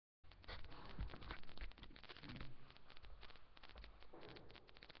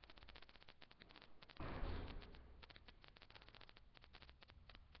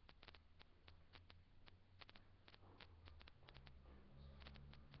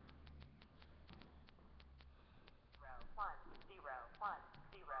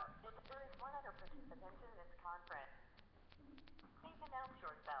Attention this conference. Please announce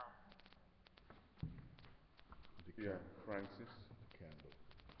yourself. Yeah, Francis. The candle.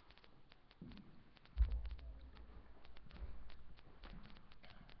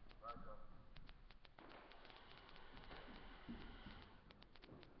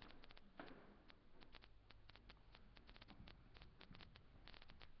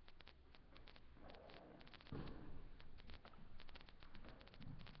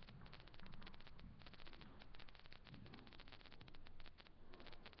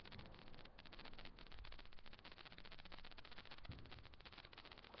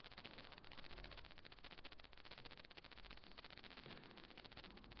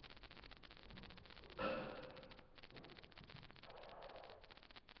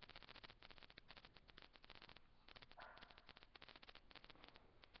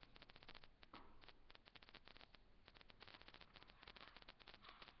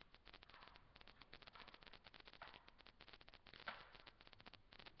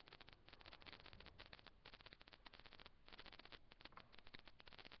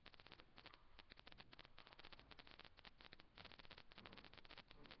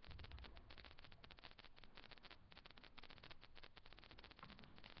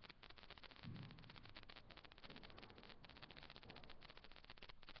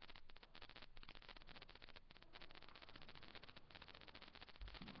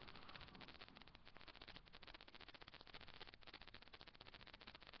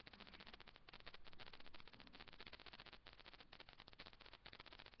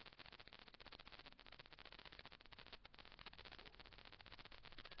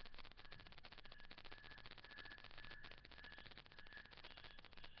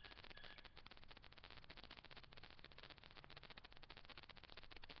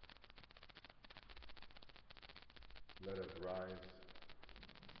 Let us rise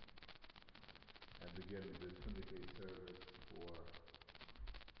and begin the Sunday service for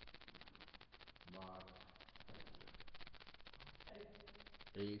March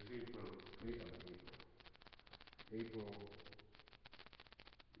 8th, April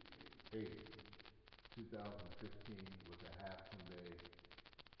 8th, 2015 was a half Sunday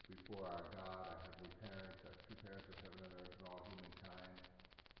before our God, our Heavenly Parents, our true parents of heaven and earth, and all humankind,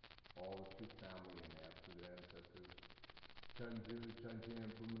 all the true family and the absolute ancestors. Chanju, Chanjim,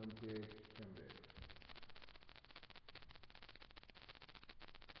 Pumunamke, Kimbe.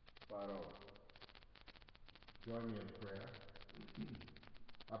 Faro. Join me in prayer.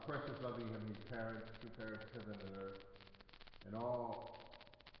 Our precious, loving Heavenly Parents, true parents of heaven and earth, and all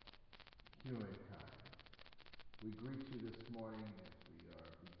humankind, we greet you this morning as we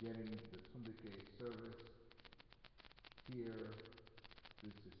are beginning the Sunday service here,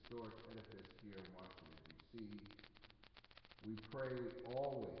 this historic edifice here in Washington, D.C. We pray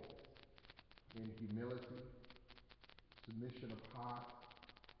always in humility, submission of heart,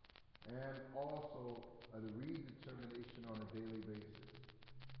 and also a redetermination on a daily basis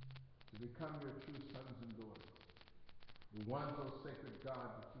to become your true sons and daughters. The ones, O sacred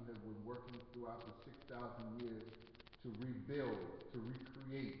God, that you have been working throughout the 6,000 years to rebuild, to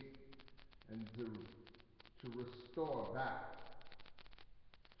recreate, and to restore back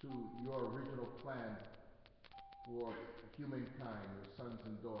to your original plan for humankind, your sons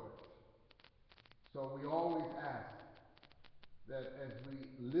and daughters. So we always ask that as we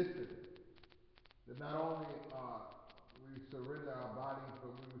listen, that not only we surrender our bodies,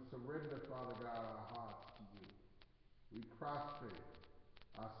 but we would surrender, Father God, our hearts to you. We prostrate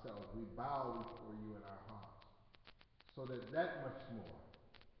ourselves, we bow before you in our hearts, so that much more,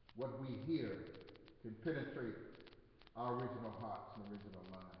 what we hear, can penetrate our original hearts and original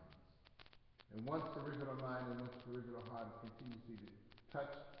minds. And once the original mind and once the original heart is continuously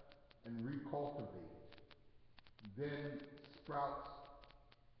touched and recultivated, then sprouts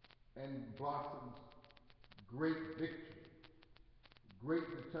and blossoms great victory, great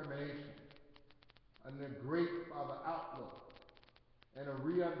determination, and a great, Father, outlook, and a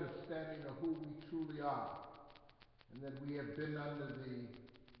re-understanding of who we truly are, and that we have been under the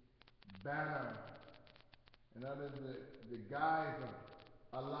banner and under the guise of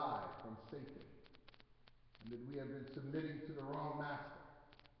a lie from Satan, and that we have been submitting to the wrong master,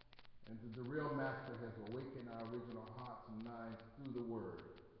 and that the real master has awakened our original hearts and minds through the word.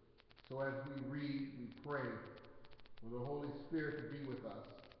 So as we read, we pray for the Holy Spirit to be with us,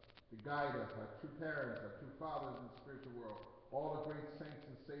 to guide us, our true parents, our true fathers in the spiritual world, all the great saints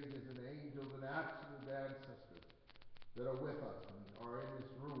and saviors and angels and absolute ancestors that are with us and are in this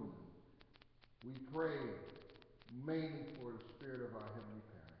room. We pray mainly for the Spirit of our Heavenly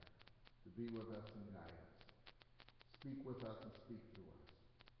Parent to be with us and guide us. Speak with us and speak through us.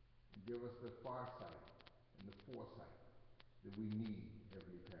 In Give us the farsight and the foresight that we need,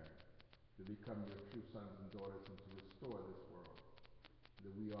 Heavenly Parent, to become your true sons and daughters and to restore this world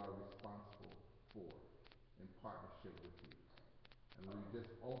that we are responsible for in partnership with you. And we just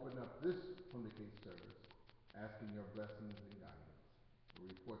open up this Hundake service, asking your blessings and guidance. We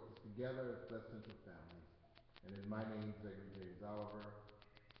report this together as Blessed Central Families. And in my name, Zagery Oliver,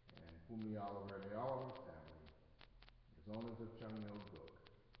 and Fumi Oliver, and the Oliver family, as owners of Chungyo Book,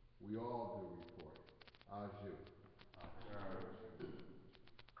 we all do report. Aju.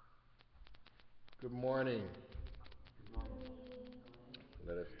 Good morning.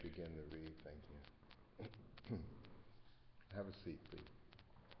 Let us begin to read. Thank you. Have a seat, please.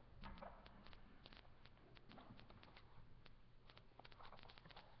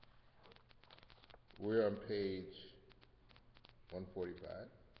 We're on page 145.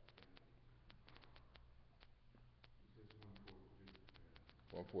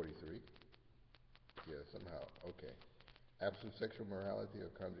 143. Yeah, somehow. Okay. Absent sexual morality or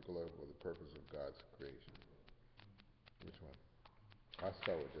conjugal love for the purpose of God's creation. Which one? I'll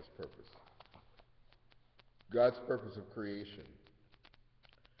start with just purpose. God's purpose of creation.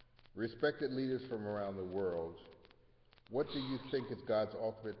 Respected leaders from around the world, what do you think is God's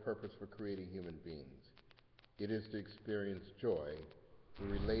ultimate purpose for creating human beings? It is to experience joy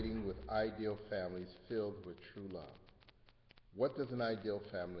through relating with ideal families filled with true love. What does an ideal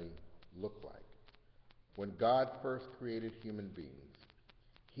family look like? When God first created human beings,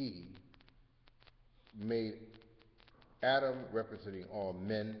 he made Adam representing all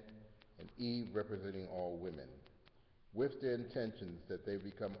men and Eve representing all women, with the intentions that they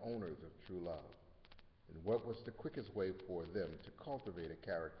become owners of true love. And what was the quickest way for them to cultivate a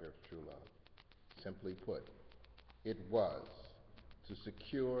character of true love? Simply put, it was to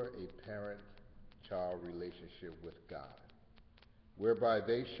secure a parent-child relationship with God, whereby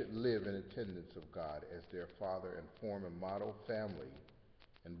they should live in attendance of God as their father and form a model family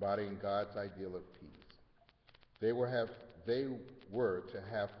embodying God's ideal of peace. They were to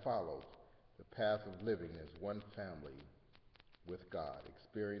have followed the path of living as one family with God,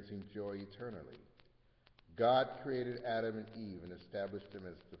 experiencing joy eternally. God created Adam and Eve and established them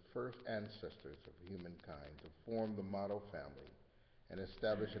as the first ancestors of humankind to form the model family and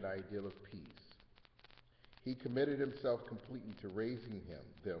establish an ideal of peace. He committed himself completely to raising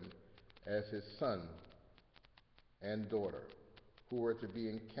them as his son and daughter, who were to be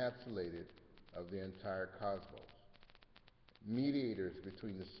encapsulated of the entire cosmos, mediators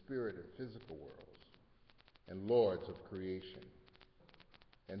between the spirit and physical worlds, and lords of creation,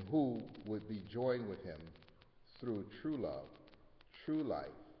 and who would be joined with him through true love, true life,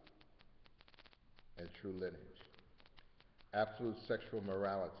 and true lineage, absolute sexual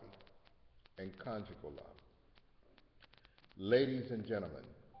morality, and conjugal love. Ladies and gentlemen,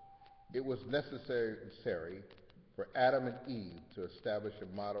 it was necessary for Adam and Eve to establish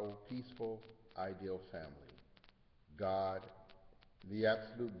a model, peaceful, ideal family. God, the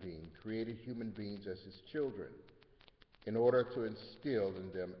absolute being, created human beings as his children in order to instill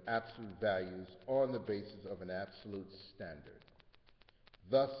in them absolute values on the basis of an absolute standard.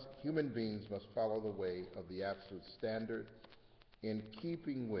 Thus, human beings must follow the way of the absolute standard in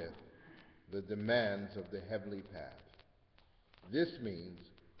keeping with the demands of the heavenly path. This means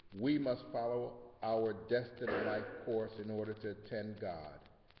we must follow our destined life course in order to attend God,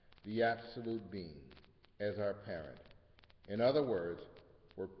 the absolute being, as our parent. In other words,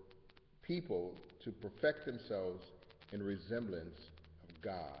 for people to perfect themselves in resemblance of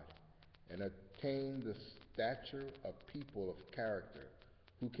God and attain the stature of people of character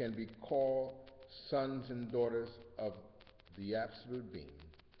who can be called sons and daughters of the absolute being,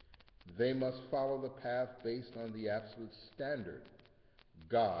 they must follow the path based on the absolute standard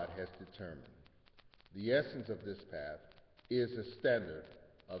God has determined. The essence of this path is the standard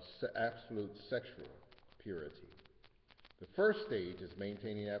of absolute sexual purity. The first stage is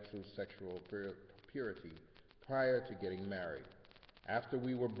maintaining absolute sexual purity prior to getting married. After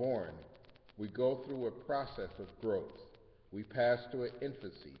we were born, we go through a process of growth. We pass through an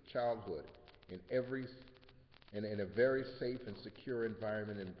infancy, childhood, in a very safe and secure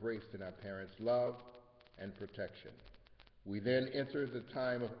environment embraced in our parents' love and protection. We then enter the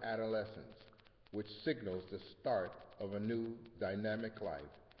time of adolescence, which signals the start of a new dynamic life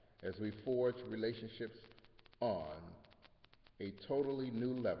as we forge relationships on a totally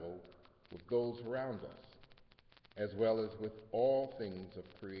new level with those around us, as well as with all things of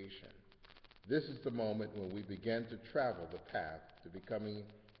creation. This is the moment when we begin to travel the path to becoming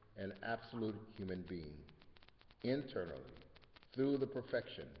an absolute human being, internally, through the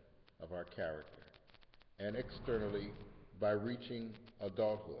perfection of our character, and externally by reaching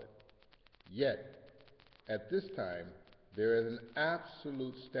adulthood, Yet, at this time, there is an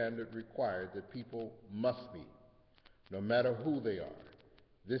absolute standard required that people must meet, no matter who they are.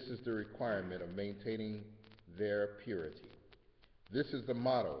 This is the requirement of maintaining their purity. This is the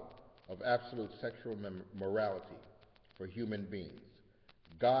motto of absolute sexual morality for human beings.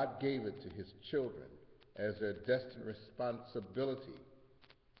 God gave it to his children as their destined responsibility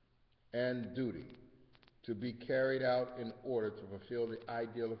and duty to be carried out in order to fulfill the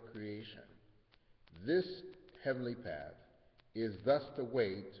ideal of creation. This heavenly path is thus the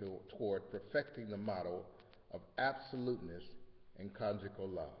way toward perfecting the model of absoluteness and conjugal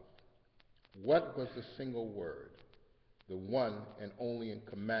love. What was the single word, the one and only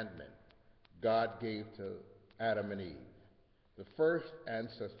commandment God gave to Adam and Eve, the first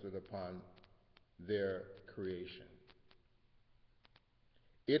ancestor upon their creation?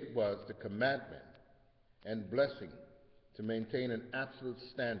 It was the commandment and blessing to maintain an absolute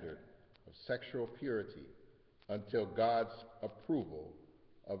standard of sexual purity until God's approval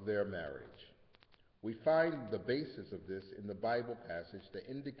of their marriage. We find the basis of this in the Bible passage that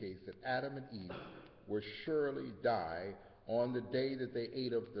indicates that Adam and Eve will surely die on the day that they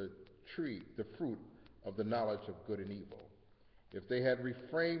ate of the fruit of the knowledge of good and evil. If they had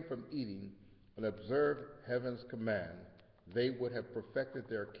refrained from eating and observed heaven's command, they would have perfected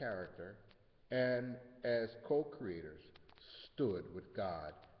their character and, as co-creators, stood with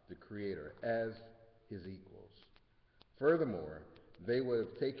God, the Creator, as his equals. Furthermore, they would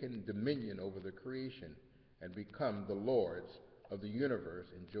have taken dominion over the creation and become the lords of the universe,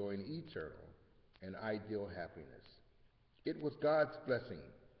 enjoying eternal and ideal happiness. It was God's blessing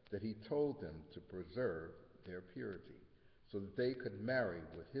that he told them to preserve their purity so that they could marry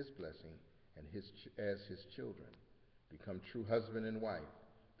with his blessing and as his children, become true husband and wife,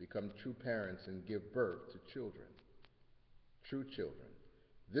 become true parents, and give birth to children, true children.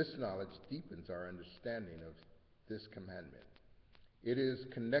 This knowledge deepens our understanding of this commandment. It is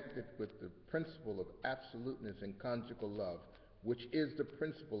connected with the principle of absoluteness and conjugal love, which is the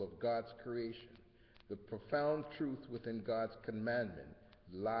principle of God's creation. The profound truth within God's commandment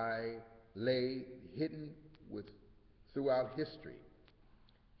lay hidden throughout history.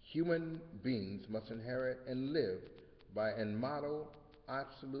 Human beings must inherit and live by and model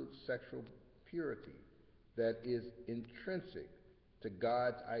absolute sexual purity that is intrinsic to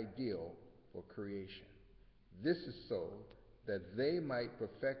God's ideal for creation. This is so that they might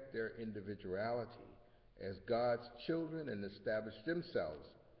perfect their individuality as God's children and establish themselves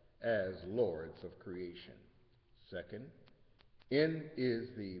as lords of creation. Second, is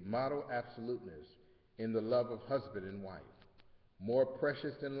the model absoluteness in the love of husband and wife, more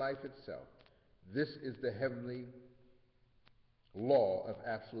precious than life itself. This is the heavenly law of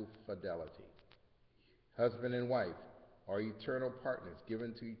absolute fidelity. Husband and wife are eternal partners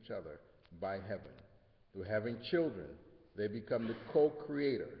given to each other by heaven. Through having children, they become the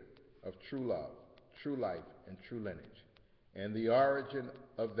co-creator of true love, true life, and true lineage, and the origin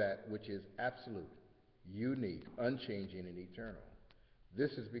of that which is absolute, unique, unchanging, and eternal.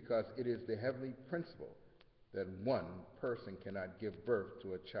 This is because it is the heavenly principle that one person cannot give birth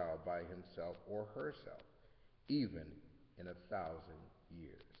to a child by himself or herself, even in 1,000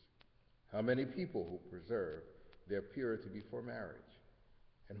 years. How many people who preserve their purity before marriage,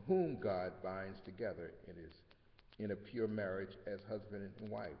 and whom God binds together in a pure marriage as husband and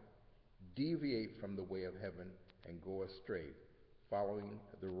wife, deviate from the way of heaven and go astray, following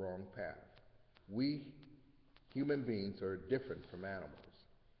the wrong path. We human beings are different from animals.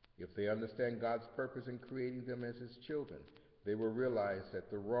 If they understand God's purpose in creating them as his children, they will realize that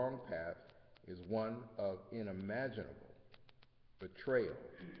the wrong path is one of unimaginable betrayal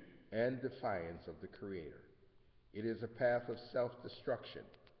and defiance of the Creator. It is a path of self-destruction,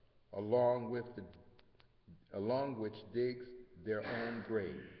 along which digs their own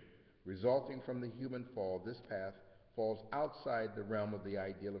grave. Resulting from the human fall, this path falls outside the realm of the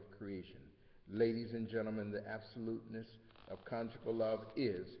ideal of creation. Ladies and gentlemen, the absoluteness of conjugal love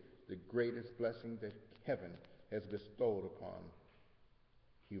is the greatest blessing that heaven has bestowed upon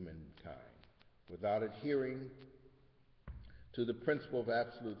humankind. Without adhering to the principle of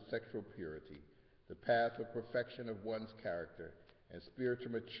absolute sexual purity, the path of perfection of one's character and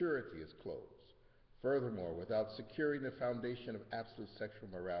spiritual maturity is closed. Furthermore, without securing the foundation of absolute sexual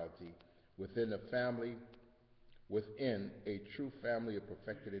morality within a true family of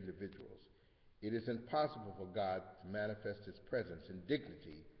perfected individuals, it is impossible for God to manifest his presence and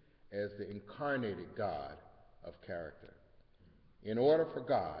dignity as the incarnated God of character. In order for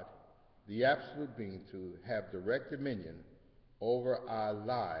God, the absolute being, to have direct dominion over our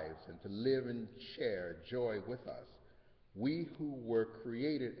lives and to live and share joy with us, we who were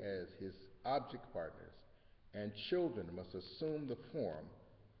created as his object partners, and children must assume the form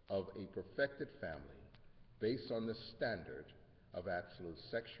of a perfected family based on the standard of absolute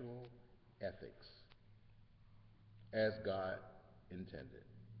sexual ethics as God intended.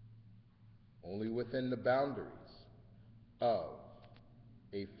 Only within the boundaries of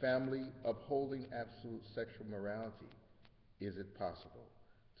a family upholding absolute sexual morality is it possible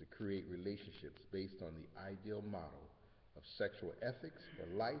to create relationships based on the ideal model of sexual ethics for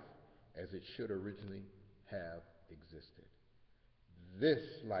life as it should originally have existed. This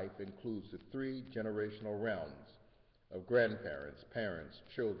life includes the three generational realms of grandparents, parents,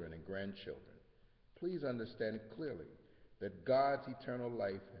 children, and grandchildren. Please understand clearly that God's eternal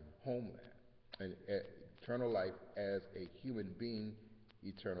life and homeland, and eternal life as a human being,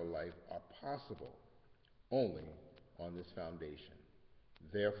 eternal life are possible only on this foundation.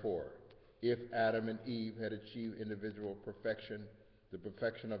 Therefore, if Adam and Eve had achieved individual perfection, the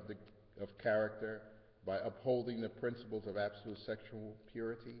perfection of character, by upholding the principles of absolute sexual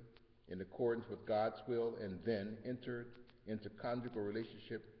purity in accordance with God's will, and then entered into conjugal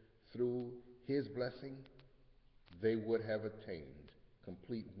relationship through His blessing, they would have attained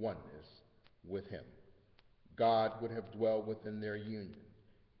complete oneness with Him. God would have dwelled within their union.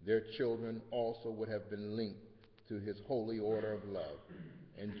 Their children also would have been linked to His holy order of love,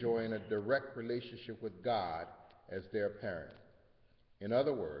 enjoying a direct relationship with God as their parent. In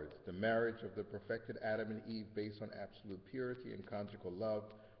other words, the marriage of the perfected Adam and Eve based on absolute purity and conjugal love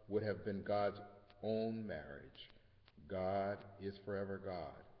would have been God's own marriage. God is forever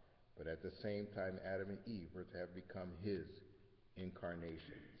God, but at the same time Adam and Eve were to have become His incarnations.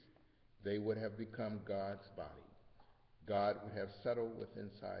 They would have become God's body. God would have settled within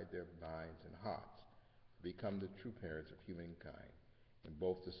inside their minds and hearts, become the true parents of humankind in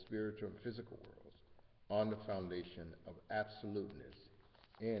both the spiritual and physical worlds, on the foundation of absoluteness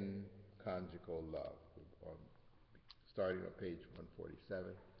in conjugal love. Starting on page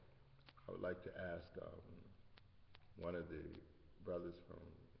 147, I would like to ask one of the brothers from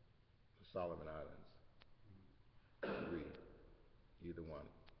the Solomon Islands to read, either one.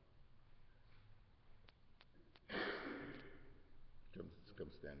 Come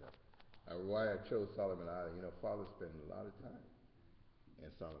stand up. Why I chose Solomon Islands, Father spent a lot of time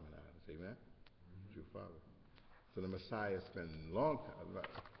in Solomon Islands, amen? True Father. So the Messiah spent a long time,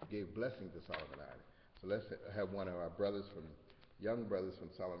 gave blessing to Solomon Island. So let's have one of our young brothers from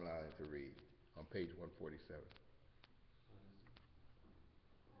Solomon Island to read on page 147.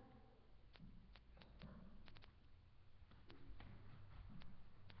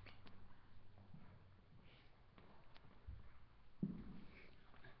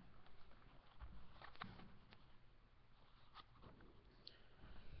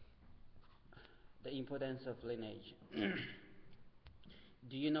 The importance of lineage.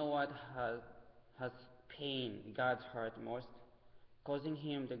 Do you know what has pained God's heart most, causing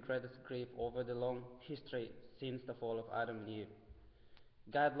Him the greatest grief over the long history since the fall of Adam and Eve?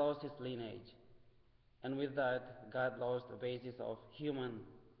 God lost His lineage, and with that, God lost the basis of human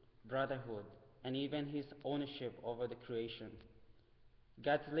brotherhood and even His ownership over the creation.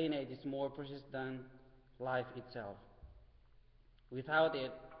 God's lineage is more precious than life itself. Without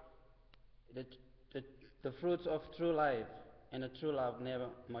it, the, the, the fruits of true life and the true love never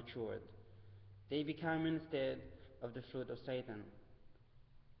matured. They became instead of the fruit of Satan,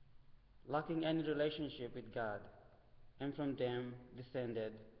 lacking any relationship with God, and from them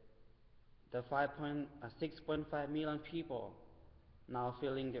descended the 6.5 million people now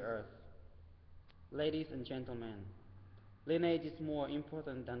filling the earth. Ladies and gentlemen, lineage is more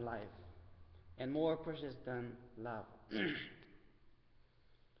important than life and more precious than love.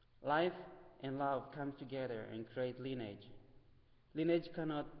 Life and love come together and create lineage. Lineage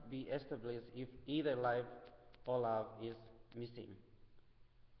cannot be established if either life or love is missing.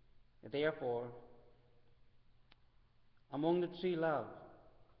 Therefore, among the three love,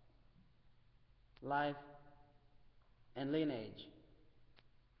 life, and lineage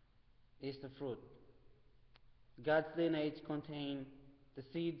is the fruit. God's lineage contains the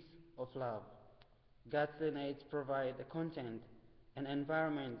seeds of love. God's lineage provides the content and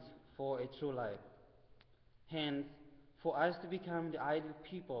environment for a true life. Hence, for us to become the ideal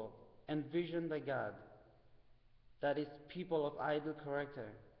people envisioned by God, that is, people of ideal character,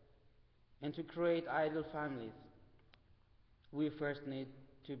 and to create ideal families, we first need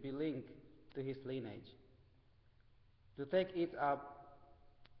to be linked to His lineage. To take it a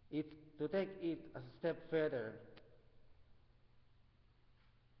step further,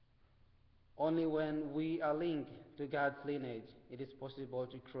 only when we are linked to God's lineage, it is possible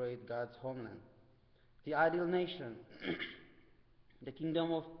to create God's homeland, the ideal nation, the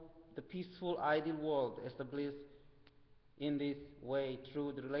kingdom of the peaceful ideal world established in this way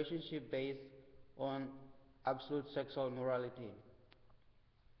through the relationship based on absolute sexual morality.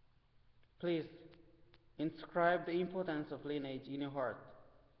 Please inscribe the importance of lineage in your heart.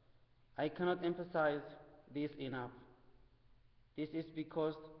 I cannot emphasize this enough. This is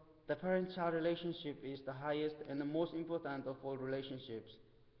because the parent-child relationship is the highest and the most important of all relationships,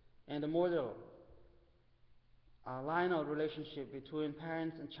 and the model line of relationship between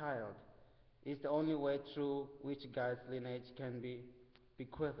parents and child is the only way through which God's lineage can be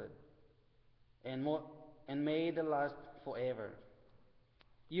bequeathed and made last forever.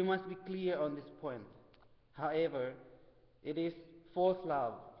 You must be clear on this point. However, it is false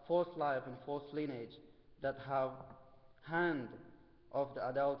love, false life, and false lineage that have hand of the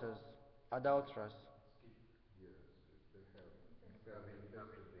adulteress. Yes, they have infested the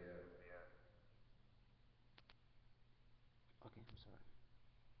attic. Okay, I'm sorry.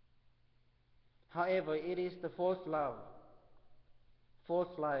 However, it is the false love,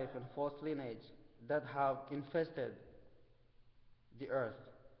 false life, and false lineage that have infested the earth.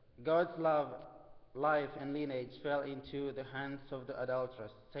 God's love, life, and lineage fell into the hands of the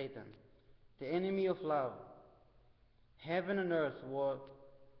adulteress, Satan, the enemy of love. Heaven and earth were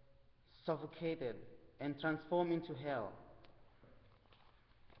suffocated and transformed into hell.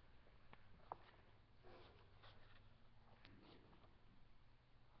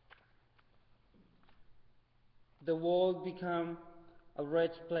 The world became a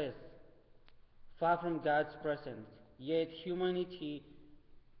wretched place, far from God's presence. Yet humanity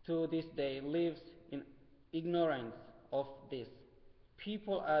to this day lives in ignorance of this.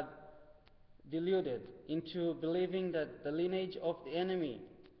 People are deluded into believing that the lineage of the enemy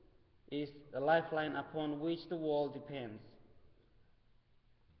is the lifeline upon which the world depends.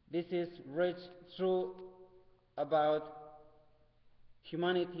 This is rich true about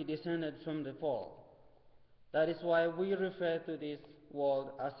humanity descended from the fall. That is why we refer to this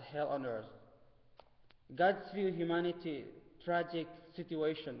world as hell on earth. God's view humanity's tragic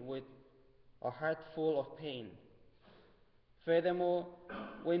situation with a heart full of pain. Furthermore,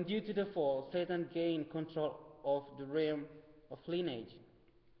 when due to the fall, Satan gained control of the realm of lineage,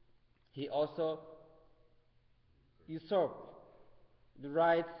 he also usurped the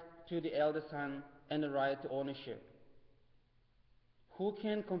rights to the elder son and the right to ownership. Who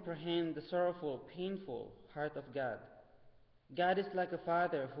can comprehend the sorrowful, painful heart of God? God is like a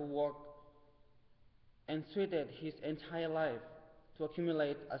father who worked and sweated his entire life to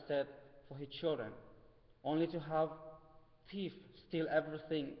accumulate assets for his children, only to have thieves steal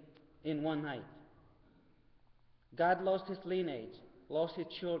everything in one night. God lost his lineage, lost his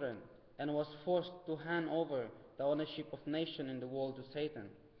children, and was forced to hand over the ownership of nation in the world to Satan.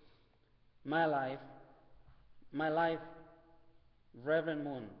 My life, Reverend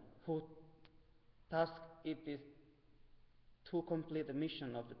Moon, who task it is to complete the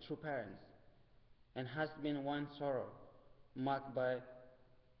mission of the true parents, and has been one sorrow, marked by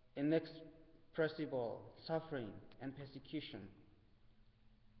inexpressible suffering and persecution.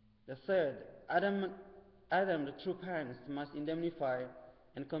 The third, Adam, the true parents, must indemnify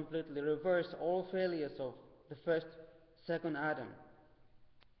and completely reverse all failures of the first, second Adam.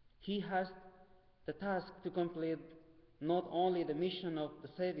 He has the task to complete not only the mission of the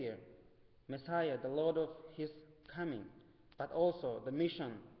Savior, Messiah, the Lord of his coming, but also the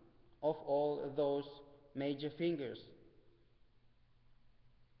mission of all those major figures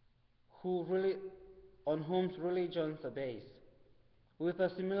on whom religions are based. With the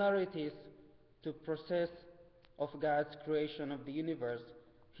similarities to process of God's creation of the universe,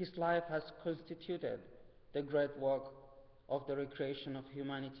 his life has constituted the great work of the recreation of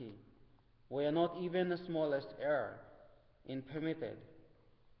humanity, where not even the smallest error is permitted.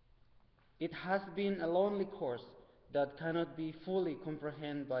 It has been a lonely course that cannot be fully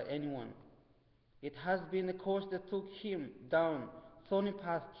comprehended by anyone. It has been a course that took him down thorny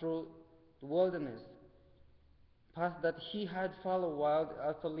path through the wilderness, path that he had followed while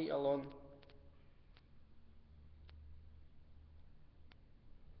utterly alone.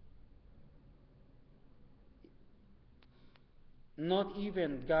 Not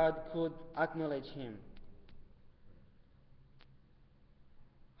even God could acknowledge him.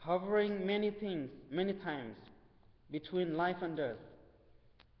 Hovering many times between life and death,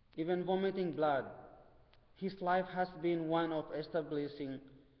 even vomiting blood, his life has been one of establishing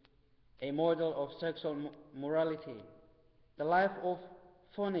a model of sexual morality. The life of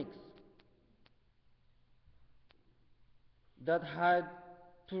Phoenix that had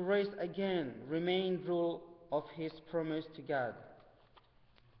to rise again remained rule of his promise to God.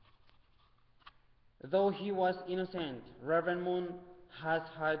 Though he was innocent, Reverend Moon has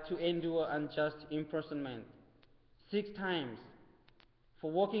had to endure unjust imprisonment 6 times for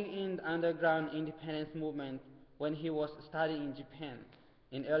working in the underground independence movement when he was studying in Japan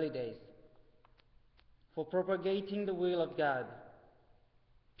in early days, for propagating the will of God.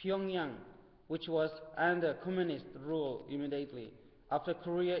 Pyongyang, which was under communist rule immediately after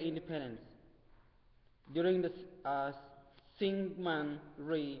Korea independence, during the Syngman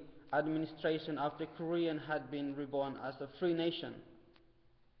Rhee administration after Korea had been reborn as a free nation.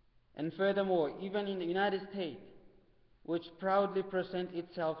 And furthermore, even in the United States, which proudly presents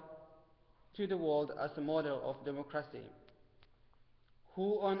itself to the world as a model of democracy.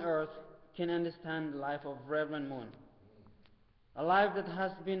 Who on earth can understand the life of Reverend Moon? A life that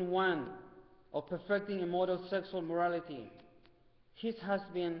has been one of perfecting a model sexual morality. His has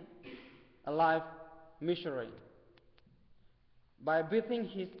been a life misery. By biting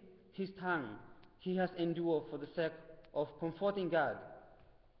his tongue, he has endured for the sake of comforting God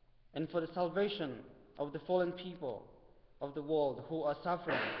and for the salvation of the fallen people of the world who are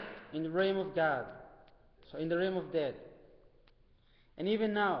suffering in the realm of God, so in the realm of death. And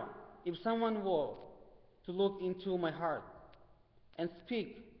even now, if someone were to look into my heart and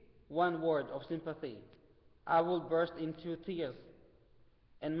speak one word of sympathy, I will burst into tears,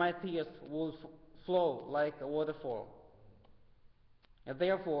 and my tears will flow like a waterfall. And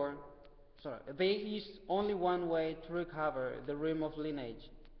therefore, there is only one way to recover the realm of lineage: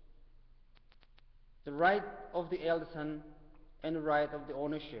 the right of the eldest son and the right of the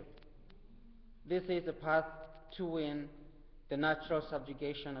ownership. This is the path to win the natural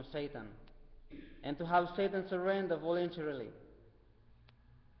subjugation of Satan and to have Satan surrender voluntarily.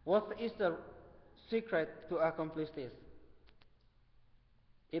 What is the secret to accomplish this?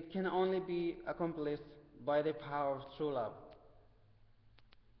 It can only be accomplished by the power of true love.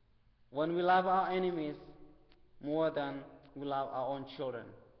 When we love our enemies more than we love our own children.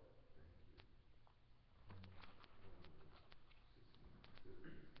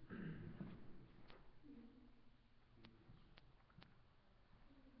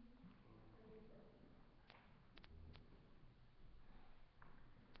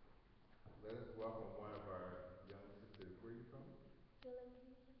 Let us welcome one of our young sisters. Where are you from?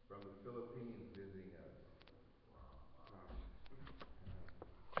 Philippines. From the Philippines, visiting us.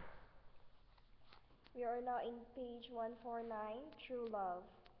 We are now in page 149, True Love.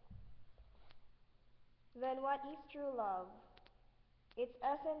 Then what is true love? Its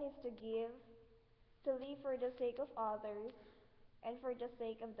essence is to give, to live for the sake of others, and for the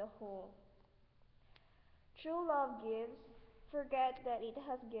sake of the whole. True love gives, forget that it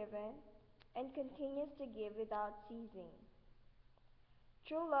has given, and continues to give without ceasing.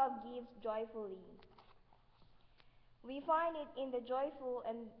 True love gives joyfully. We find it in the joyful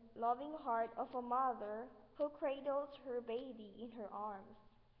and loving heart of a mother who cradles her baby in her arms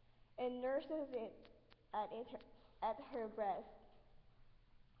and nurses it at her breast.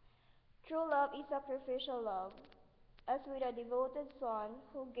 True love is sacrificial love, as with a devoted son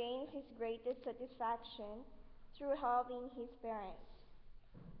who gains his greatest satisfaction through helping his parents.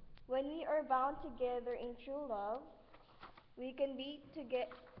 When we are bound together in true love, we can be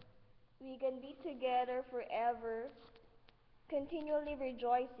together forever, continually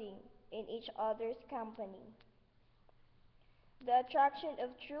rejoicing in each other's company. The attraction of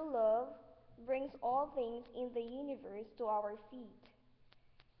true love brings all things in the universe to our feet.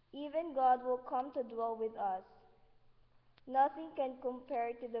 Even God will come to dwell with us. Nothing can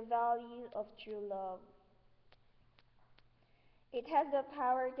compare to the value of true love. It has the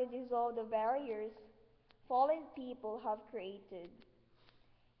power to dissolve the barriers fallen people have created,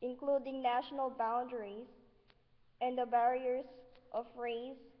 including national boundaries and the barriers of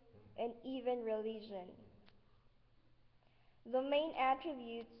race and even religion. The main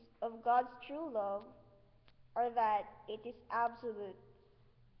attributes of God's true love are that it is absolute,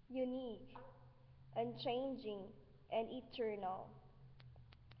 unique, unchanging, and eternal.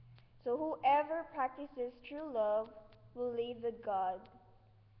 So whoever practices true love will live with God,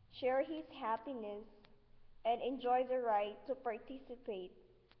 share his happiness, and enjoy the right to participate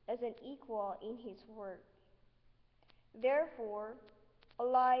as an equal in his work. Therefore, a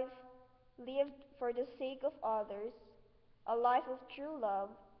life lived for the sake of others, a life of true love,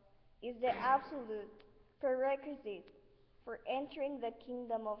 is the absolute prerequisite for entering the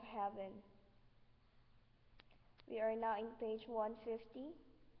kingdom of heaven. We are now in page 150.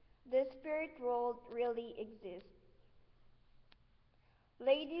 The spirit world really exists.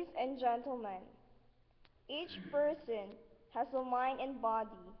 Ladies and gentlemen, each person has a mind and body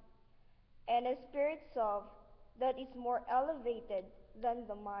and a spirit self that is more elevated than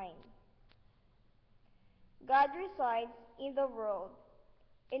the mind. God resides in the world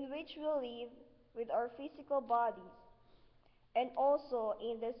in which we live with our physical bodies, and also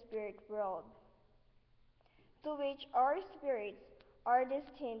in the spirit world, to which our spirits are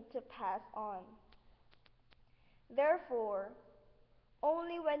destined to pass on. Therefore,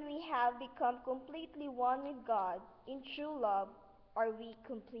 only when we have become completely one with God in true love are we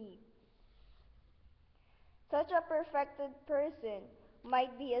complete. Such a perfected person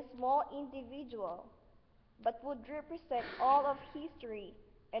might be a small individual, but would represent all of history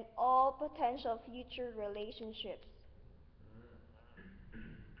and all potential future relationships,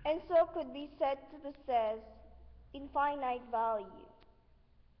 and so could be said to possess infinite value.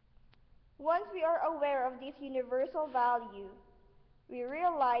 Once we are aware of this universal value, we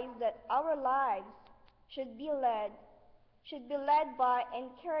realize that our lives should be led by and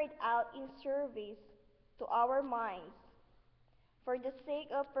carried out in service to our minds for the sake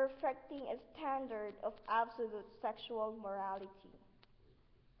of perfecting a standard of absolute sexual morality.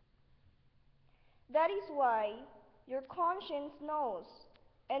 That is why your conscience knows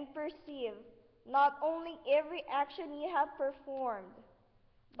and perceives not only every action you have performed,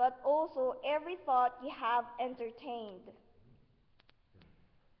 but also every thought you have entertained.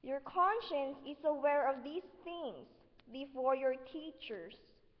 Your conscience is aware of these things before your teachers,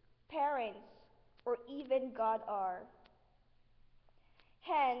 parents, or even God are.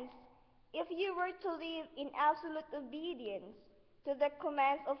 Hence, if you were to live in absolute obedience to the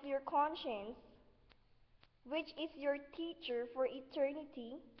commands of your conscience, which is your teacher for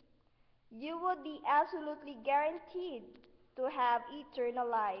eternity, you would be absolutely guaranteed to have eternal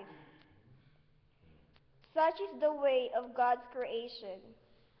life. Such is the way of God's creation.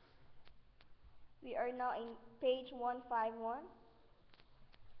 We are now in page 151.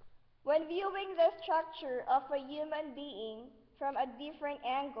 When viewing the structure of a human being from a different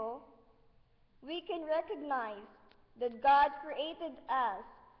angle, we can recognize that God created us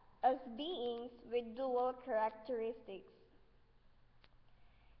as beings with dual characteristics.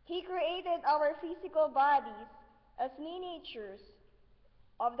 He created our physical bodies as miniatures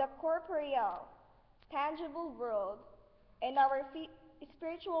of the corporeal, tangible world, and our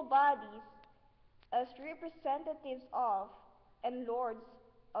spiritual bodies as representatives of and lords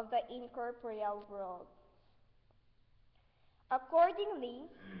of the incorporeal world. Accordingly,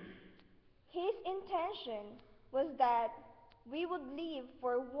 his intention was that we would live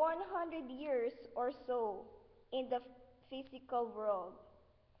for 100 years or so in the physical world.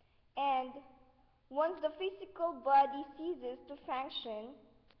 And once the physical body ceases to function,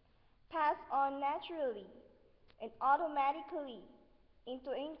 pass on naturally and automatically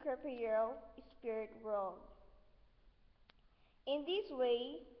into incorporeal spirit world. In this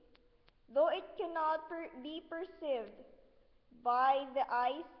way, though it cannot be perceived by the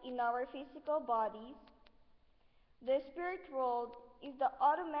eyes in our physical bodies, the spirit world is the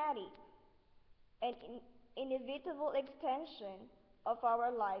automatic and inevitable extension of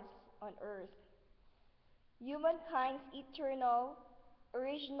our lives on earth, humankind's eternal,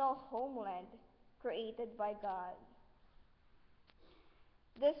 original homeland created by God.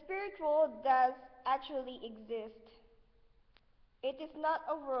 The spirit world does actually exist. It is not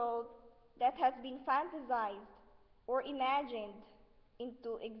a world that has been fantasized or imagined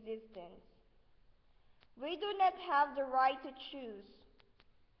into existence. We do not have the right to choose.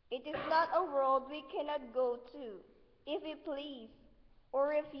 It is not a world we cannot go to if we please or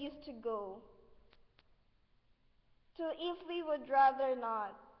refuse to go to if we would rather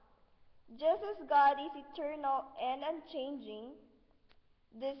not. Just as God is eternal and unchanging,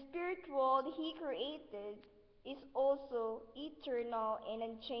 the spirit world he created is also eternal and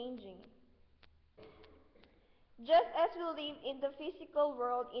unchanging. Just as we live in the physical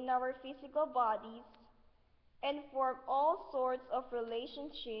world in our physical bodies and form all sorts of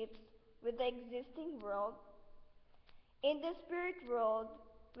relationships with the existing world, in the spirit world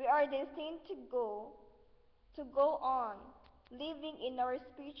we are destined to go on living in our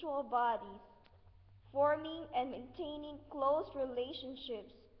spiritual bodies, forming and maintaining close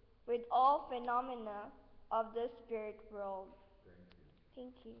relationships with all phenomena of the spirit world.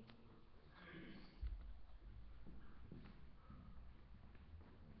 Thank you.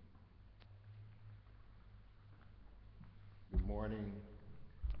 Good morning.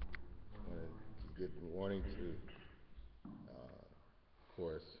 Good morning to, of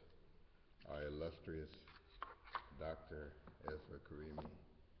course, our illustrious Dr. Ezra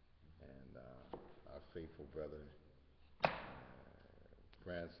and our faithful brother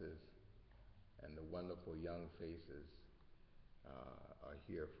Francis, and the wonderful young faces are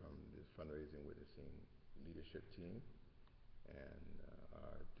here from this fundraising witnessing leadership team, and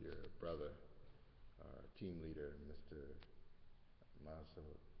our dear brother, our team leader, Mr. Mazo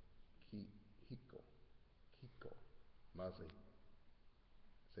Hiko. Mazi.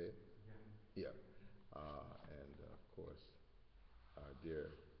 Say it? Yeah. And of course, our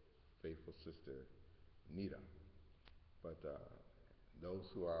dear faithful sister, Nita. But those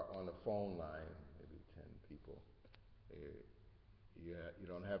who are on the phone line, maybe 10 people, you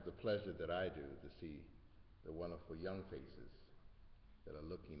don't have the pleasure that I do to see the wonderful young faces that are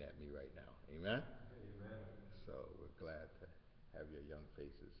looking at me right now. Amen? Amen. So we're glad to have your young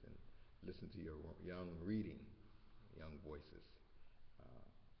faces and listen to your young reading, young voices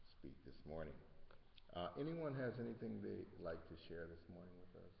speak this morning. Anyone has anything they'd like to share this morning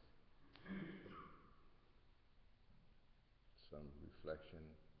with us? Some reflection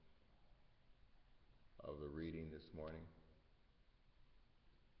of the reading this morning?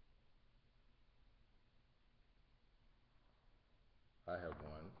 I have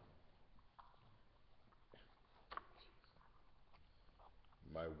one.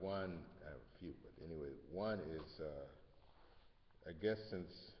 My one, I have a few, but anyway, one is, I guess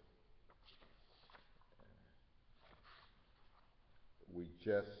since we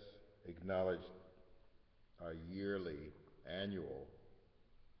just acknowledged our annual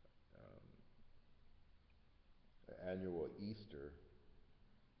Easter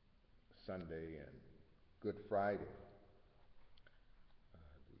Sunday and Good Friday.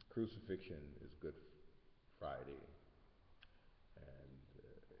 The crucifixion is Good Friday, and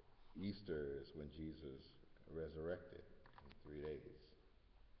Easter is when Jesus resurrected in 3 days.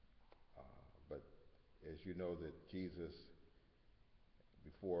 But as you know, that Jesus,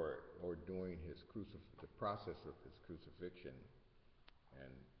 before or during the process of his crucifixion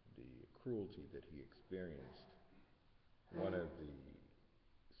and the cruelty that he experienced,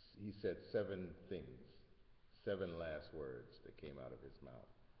 he said 7 things, 7 last words that came out of his mouth.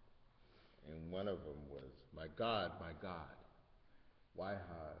 And one of them was, my God, why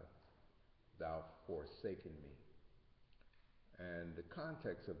hast thou forsaken me? And the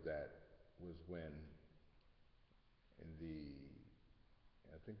context of that was when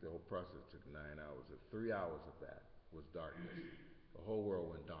I think the whole process took 9 hours. 3 hours of that was darkness. The whole world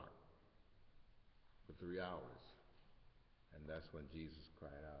went dark for 3 hours. And that's when Jesus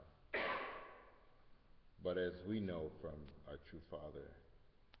cried out. But as we know from our true Father,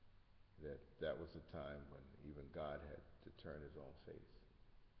 that was the time when even God had to turn his own face.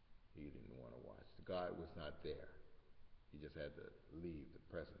 He didn't want to watch. God was not there. He just had to leave the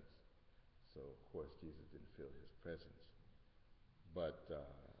presence. So, of course, Jesus didn't feel his presence. But the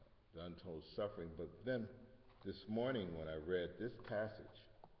untold suffering. But then this morning when I read this passage,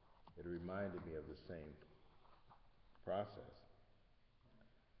 it reminded me of the same process.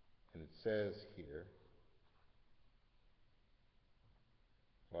 And it says here,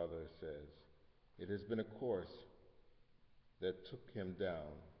 Father says, it has been a course that took him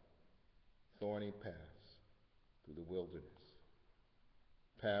down thorny paths through the wilderness,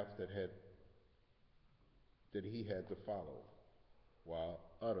 paths that he had to follow while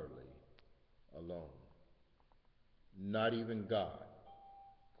utterly alone. Not even God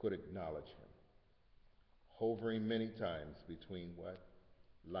could acknowledge him, hovering many times between what?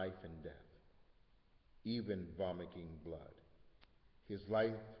 Life and death, even vomiting blood. His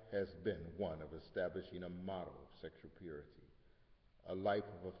life has been one of establishing a model of sexual purity, a life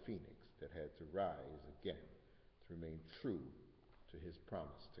of a phoenix that had to rise again to remain true to his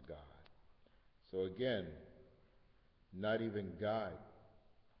promise to God. So again, not even God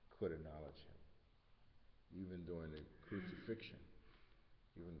could acknowledge him. Even during the crucifixion,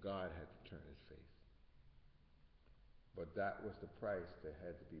 even God had to turn his face. But that was the price that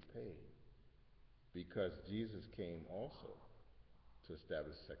had to be paid, because Jesus came also to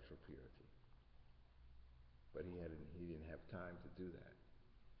establish sexual purity. But he didn't have time to do that.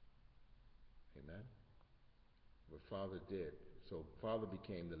 Amen? But Father did. So Father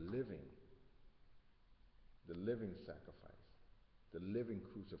became the living sacrifice, the living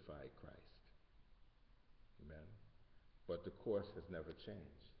crucified Christ. Amen? But the course has never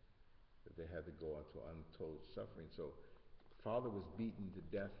changed, that they had to go into untold suffering. So Father was beaten to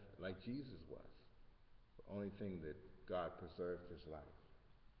death like Jesus was. The only thing that God preserved his life.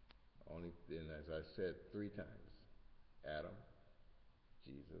 And as I said 3 times, Adam,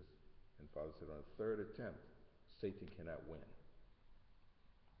 Jesus, and Father said on the 3rd attempt, Satan cannot win.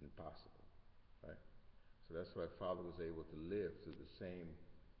 Impossible, right? So that's why Father was able to live through the same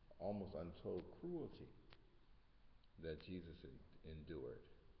almost untold cruelty that Jesus endured.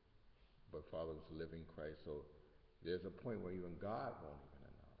 But Father was living Christ, so there's a point where even God won't even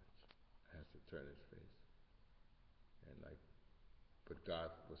acknowledge, has to turn his face. But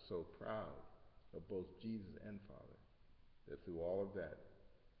God was so proud of both Jesus and Father, that through all of that,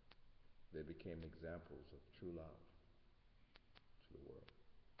 they became examples of true love to the world.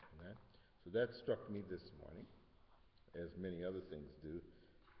 Amen? So that struck me this morning, as many other things do.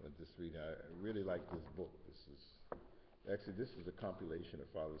 When this reading, I really like this book. This is a compilation of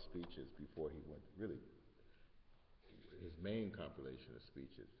Father's speeches before he went, really, his main compilation of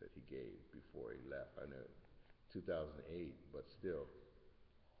speeches that he gave before he left. I know 2008, but still,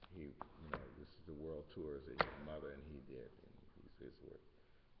 this is the world tours that his mother and he did, and these his words.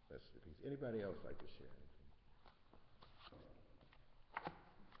 That's the piece. Anybody else like to share anything?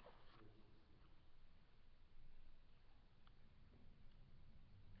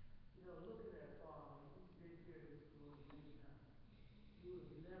 Looking at Father, if he'd been here in this world many times, you would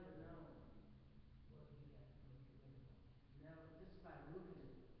have never known what he went through. Never, just by looking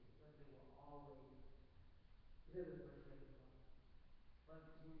at them, because they were always living for everybody. But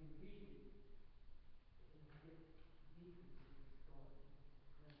when you read it, you get deep into his story,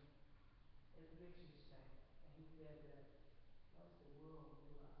 his lineage. It makes you sad. And he said that once the world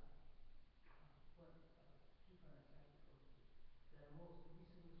realized what two parents have to go through, that he said most we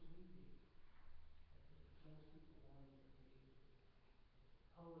did. Most people won't even read it. They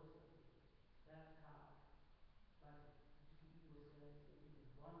told us not to read it. That's how, like he was saying, he said he was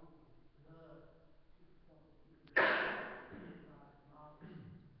running from blood to the point that even God acknowledged.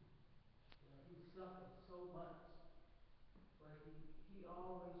 He suffered so much, but he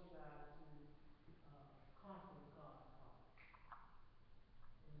always tried to comfort God's heart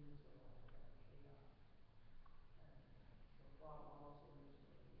in the midst of all of that chaos. And so Father also mentioned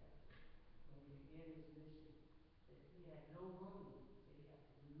that he had to, when he began his mission, that he had no money, that he had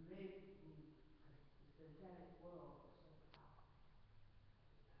to make room because the satanic world was so powerful at the time.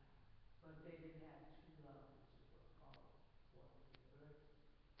 But they didn't have true love, which is what Paul brought to the earth.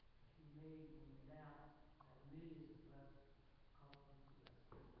 He made room, and now has millions of blessings because of his blessed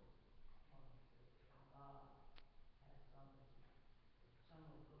people among his people. And God has something to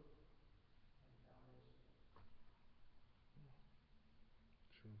eternal good and salvation.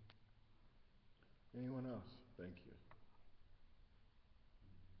 True. Anyone else? Thank you.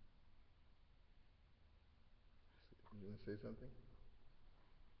 You want to say something?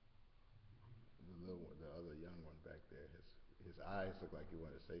 The other young one back there, his eyes look like he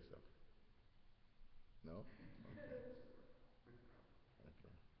wanted to say something. No? Okay.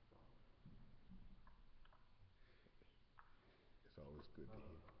 Okay. It's always good to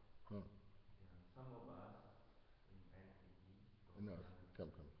hear. Huh? Some of us in LTP, those No, young.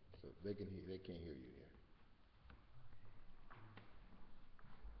 come. So they can't hear you here.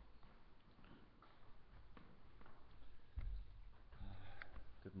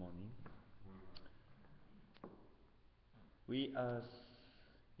 Good morning. We as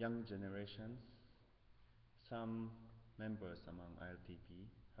young generations, some members among LTP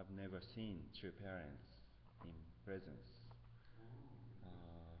have never seen true parents in presence.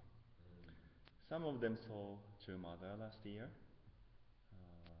 Some of them saw true mother last year,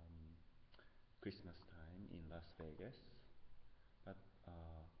 Christmas time in Las Vegas, but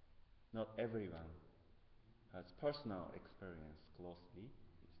not everyone has personal experience closely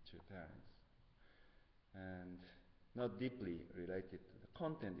with true parents, and not deeply related to the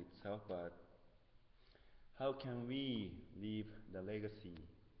content itself, but how can we leave the legacy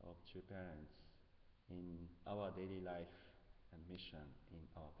of true parents in our daily life and mission in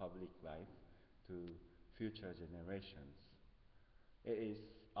our public life to future generations? It is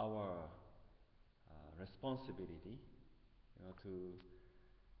our responsibility, to,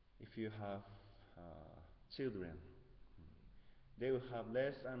 if you have children, they will have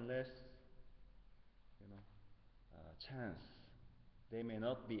less and less, chance. They may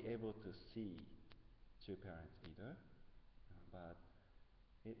not be able to see two parents either, but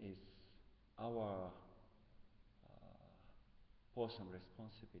it is our portion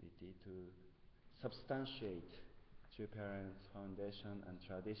responsibility to substantiate two parents foundation and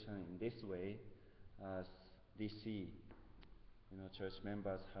tradition in this way, as DC church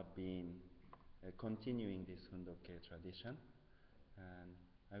members have been continuing this Hoon Dok Hae tradition, and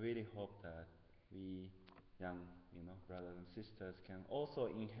I really hope that we young brothers and sisters can also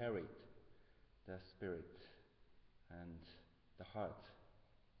inherit the spirit and the heart,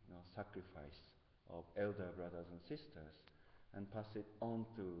 sacrifice of elder brothers and sisters, and pass it on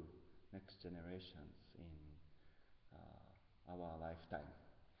to next generations in our lifetime.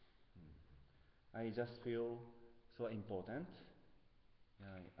 I just feel so important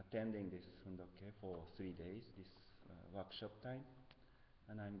attending this Hoon Dok Hae for 3 days, this workshop time,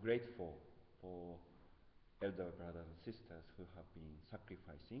 and I'm grateful for elder brothers and sisters who have been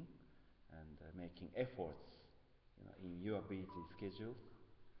sacrificing and making efforts, in your busy schedule,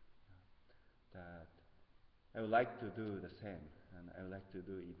 that I would like to do the same, and I would like to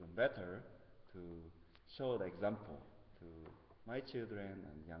do even better to show the example to my children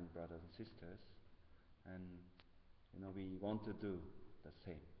and young brothers and sisters, and we want to do the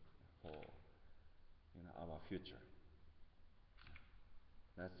same for our future.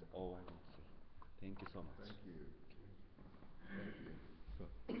 That's all I want to say. Thank you so much. Thank you. Thank you. So,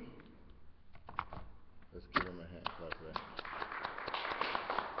 let's give him a hand clap for that.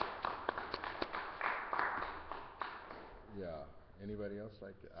 Yeah. Anybody else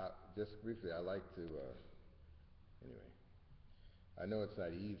like to? Just briefly, I like to. Anyway, I know it's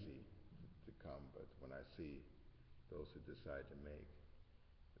not easy to come, but when I see those who decide to make,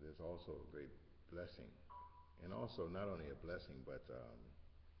 there's also a great blessing, and also not only a blessing, but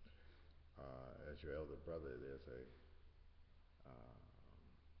as your elder brother, there's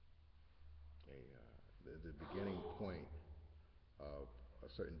the beginning point of a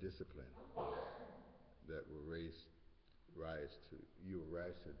certain discipline that will rise to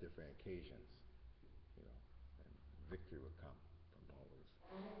different occasions, and victory will come from all those.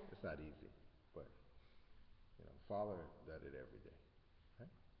 It's not easy, but Father does it every day.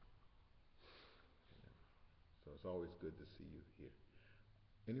 Right? So it's always good to see you here.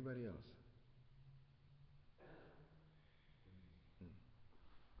 Anybody else?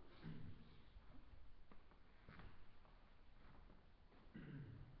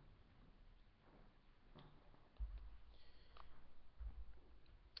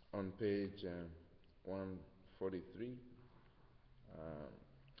 On page 143,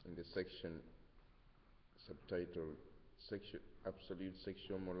 in the section subtitled Absolute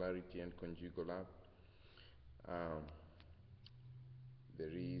Sexual Morality and Conjugal Act,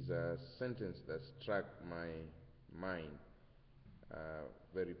 there is a sentence that struck my mind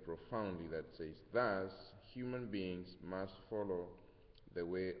very profoundly that says, "Thus, human beings must follow the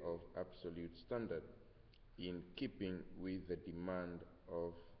way of absolute standard in keeping with the demand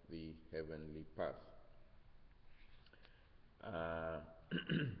of the heavenly path."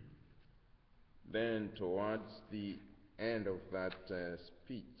 Then towards the end of that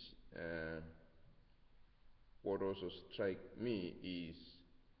speech, what also struck me is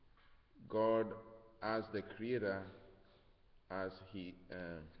God as the creator, as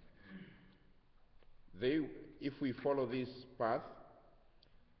if we follow this path,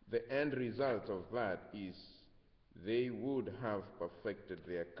 the end result of that is they would have perfected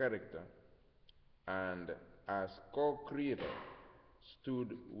their character, and as co-creator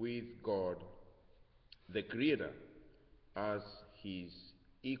stood with God, the creator, as his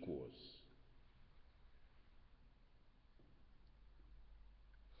equals.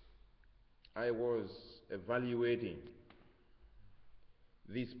 I was evaluating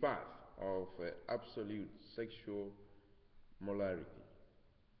this path of absolute sexual morality.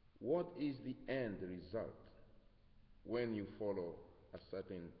 What is the end result when you follow a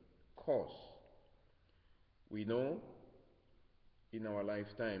certain course? We know in our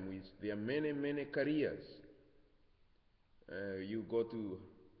lifetime there are many, many careers. You go to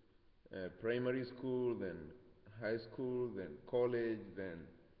primary school, then high school, then college, then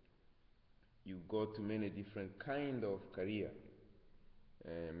you go to many different kind of career.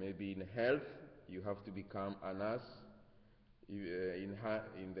 Maybe in health, you have to become a nurse.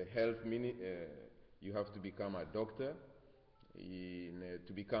 In the health you have to become a doctor.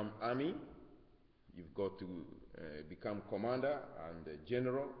 To become army, you've got to become commander and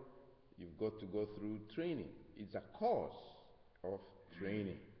general. You've got to go through training. It's a course of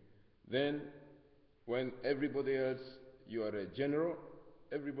training. Then, when everybody else, you are a general,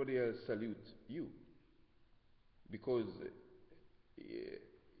 everybody else salute you, because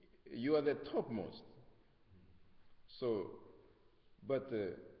you are the topmost. So, but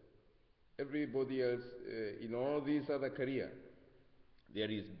everybody else, in all these other career, there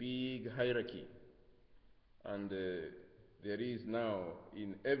is big hierarchy, and there is now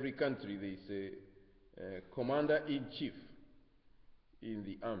in every country they say commander-in-chief in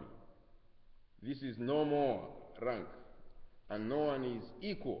the army. This is no more rank, and no one is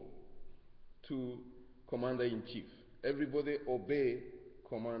equal to commander-in-chief. Everybody obey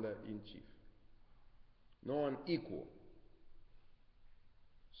commander-in-chief. No one equal.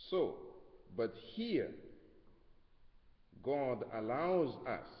 So, but here, God allows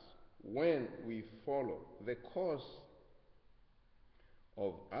us, when we follow the course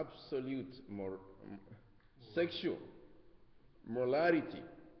of absolute sexual morality,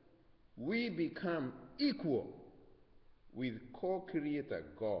 we become equal with co-creator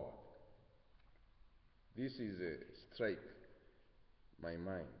God. This is strike my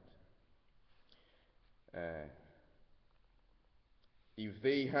mind. Uh, if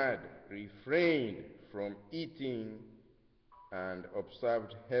they had refrained from eating and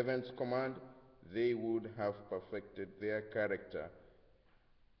observed heaven's command, they would have perfected their character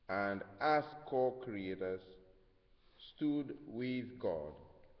and, as co creators, stood with God,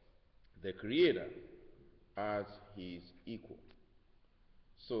 the Creator, as His equal.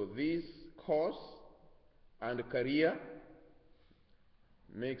 So, this course and career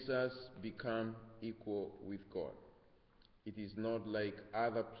makes us become equal with God. It is not like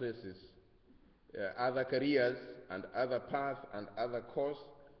other places, other careers and other paths and other course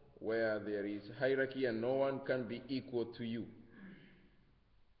where there is hierarchy and no one can be equal to you.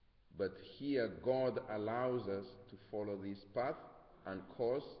 But here God allows us to follow this path and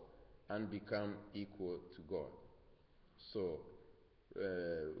course and become equal to God. So,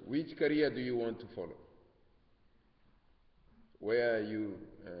 which career do you want to follow? Where you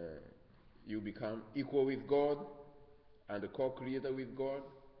become equal with God and co-creator with God.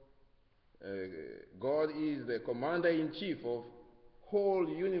 God is the commander-in-chief of whole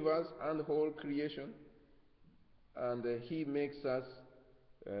universe and whole creation, and He makes us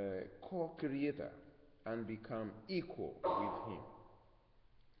co-creator and become equal with Him.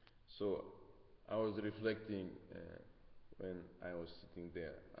 So I was reflecting when I was sitting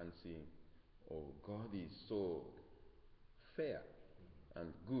there and seeing, oh, God is so fair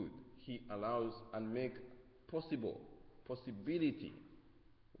and good. He allows and make possibility.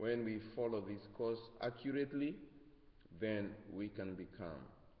 When we follow this course accurately, then we can become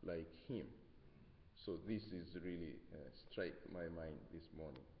like Him. So this is really strike my mind this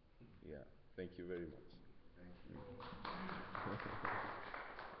morning. Yeah, thank you very much. Thank you.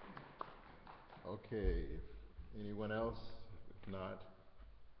 Okay, anyone else? If not,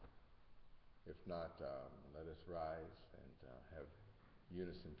 let us rise and have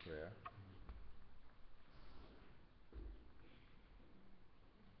unison prayer.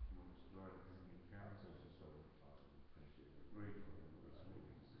 Most Lord and Heavenly Father, precious Heavenly Father, we thank you. We're grateful for this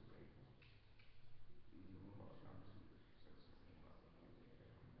meeting. We're grateful. Even for our to such a thing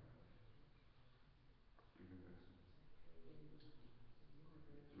about Pyeog giving us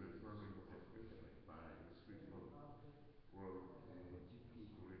reaffirming that we can find spiritual growth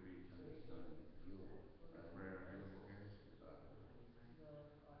through reading and studying the prayer, Heavenly Parents.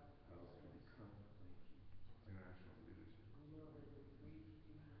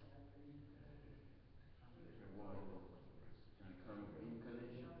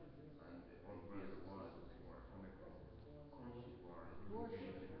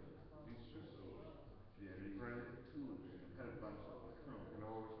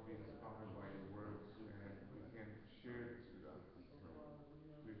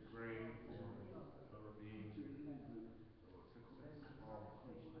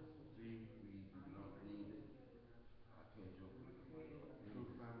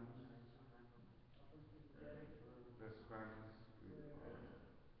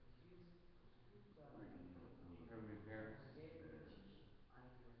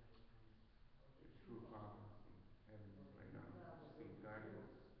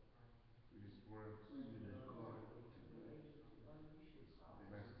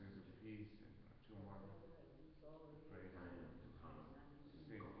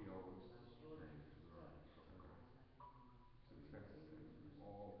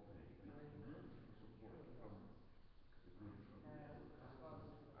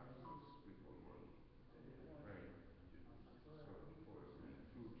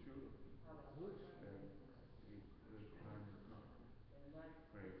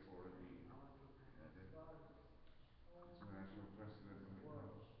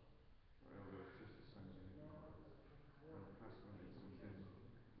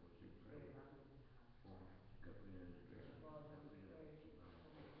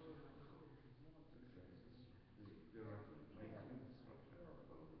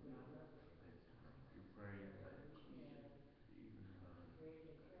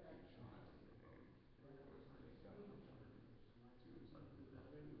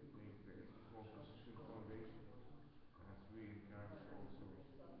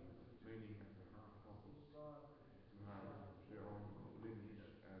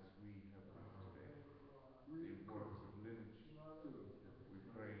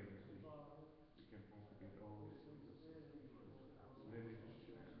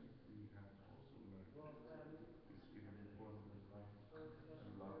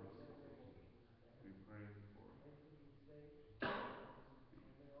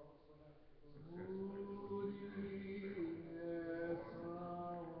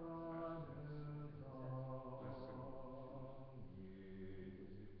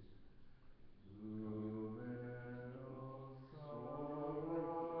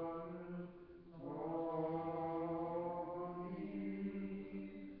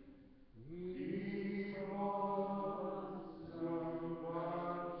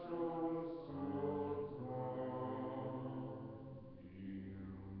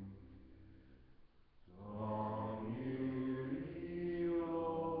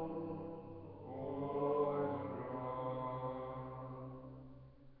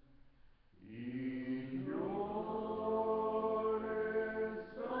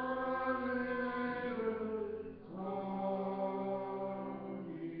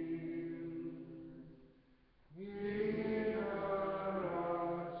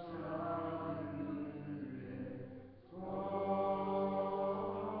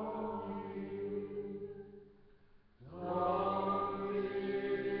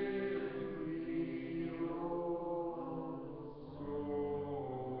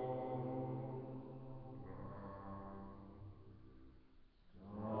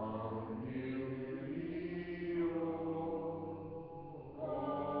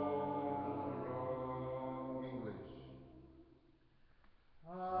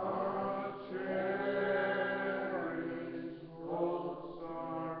 Our cherished hopes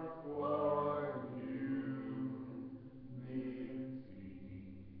are for unity.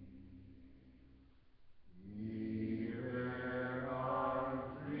 Even our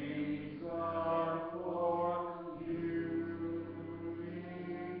dreams are for unity.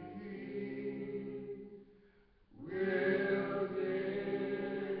 We'll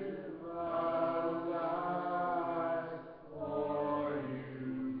give our life for unity.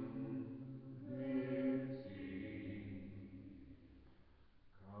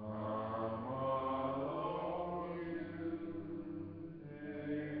 Come along, unity,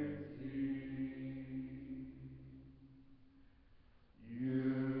 saving the people.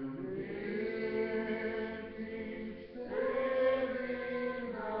 Unity,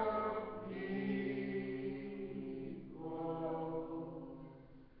 saving all nations. Come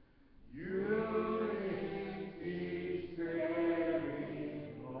here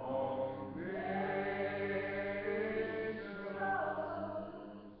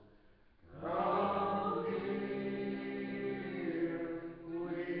with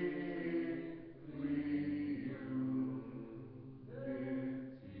unity.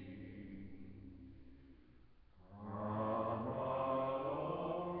 Come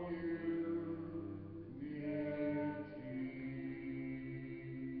along, unity.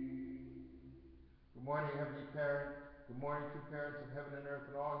 Good morning, Heavenly Parent. Good morning, true parents of heaven and earth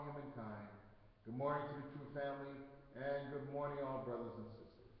and all humankind. Good morning to the true family, and good morning, all brothers and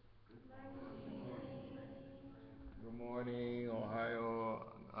sisters. Good morning, Ohio,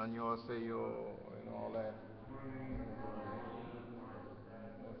 annyeonghaseyo, and all that.